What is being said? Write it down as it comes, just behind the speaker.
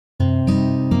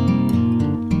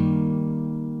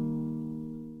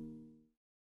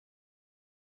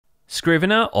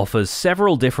Scrivener offers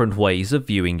several different ways of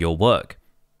viewing your work.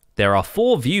 There are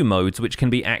 4 view modes which can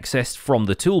be accessed from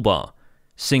the toolbar: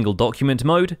 Single Document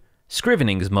Mode,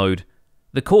 Scrivenings Mode,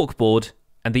 the Cork Board,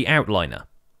 and the Outliner.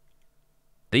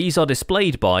 These are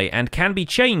displayed by and can be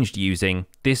changed using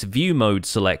this View Mode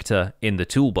selector in the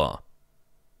toolbar.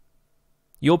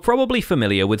 You're probably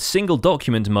familiar with Single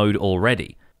Document Mode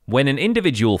already. When an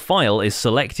individual file is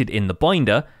selected in the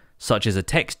binder, such as a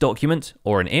text document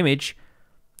or an image,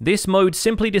 this mode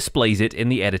simply displays it in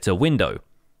the editor window.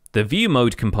 The View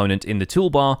Mode component in the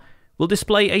toolbar will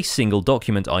display a single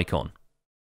document icon.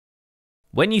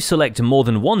 When you select more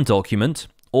than one document,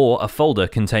 or a folder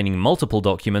containing multiple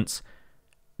documents,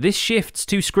 this shifts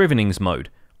to Scrivenings mode,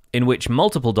 in which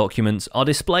multiple documents are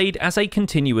displayed as a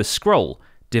continuous scroll,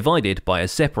 divided by a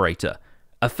separator.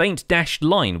 A faint dashed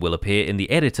line will appear in the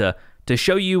editor to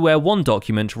show you where one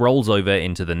document rolls over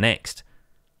into the next.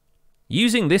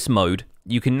 Using this mode,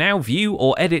 you can now view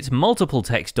or edit multiple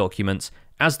text documents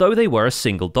as though they were a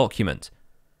single document.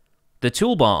 The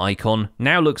toolbar icon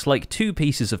now looks like 2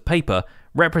 pieces of paper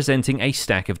representing a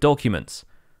stack of documents.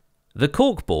 The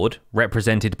Cork Board,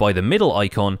 represented by the middle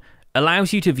icon,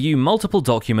 allows you to view multiple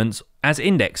documents as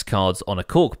index cards on a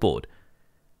cork board.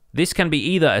 This can be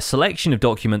either a selection of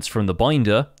documents from the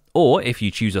binder, or if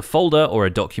you choose a folder or a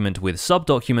document with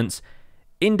subdocuments,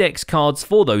 index cards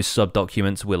for those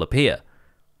subdocuments will appear.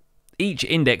 Each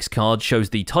index card shows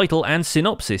the title and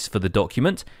synopsis for the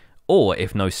document, or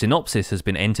if no synopsis has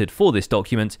been entered for this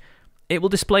document, it will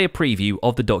display a preview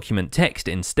of the document text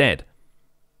instead.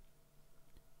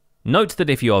 Note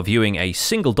that if you are viewing a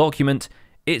single document,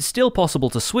 it's still possible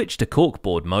to switch to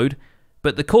corkboard mode,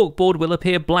 but the corkboard will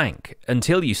appear blank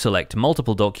until you select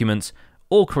multiple documents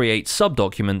or create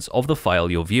subdocuments of the file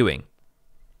you're viewing.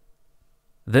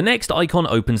 The next icon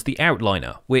opens the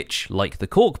outliner, which, like the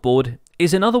corkboard,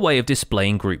 is another way of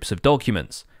displaying groups of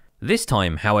documents. This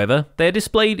time, however, they're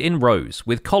displayed in rows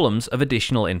with columns of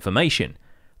additional information.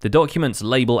 The document's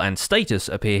label and status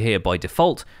appear here by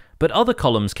default, but other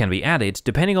columns can be added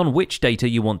depending on which data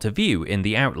you want to view in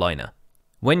the outliner.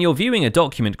 When you're viewing a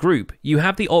document group, you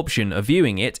have the option of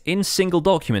viewing it in single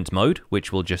document mode,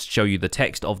 which will just show you the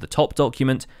text of the top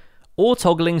document, or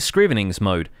toggling Scrivenings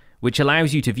mode, which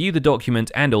allows you to view the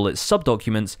document and all its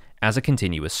subdocuments as a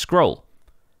continuous scroll.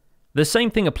 The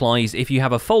same thing applies if you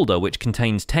have a folder which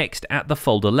contains text at the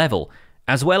folder level,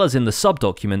 as well as in the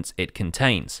subdocuments it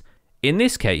contains. In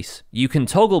this case, you can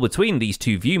toggle between these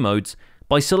 2 view modes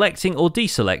by selecting or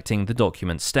deselecting the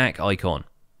document stack icon.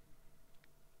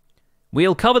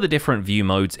 We'll cover the different view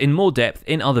modes in more depth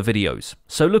in other videos,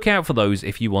 so look out for those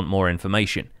if you want more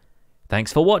information.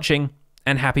 Thanks for watching,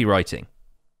 and happy writing!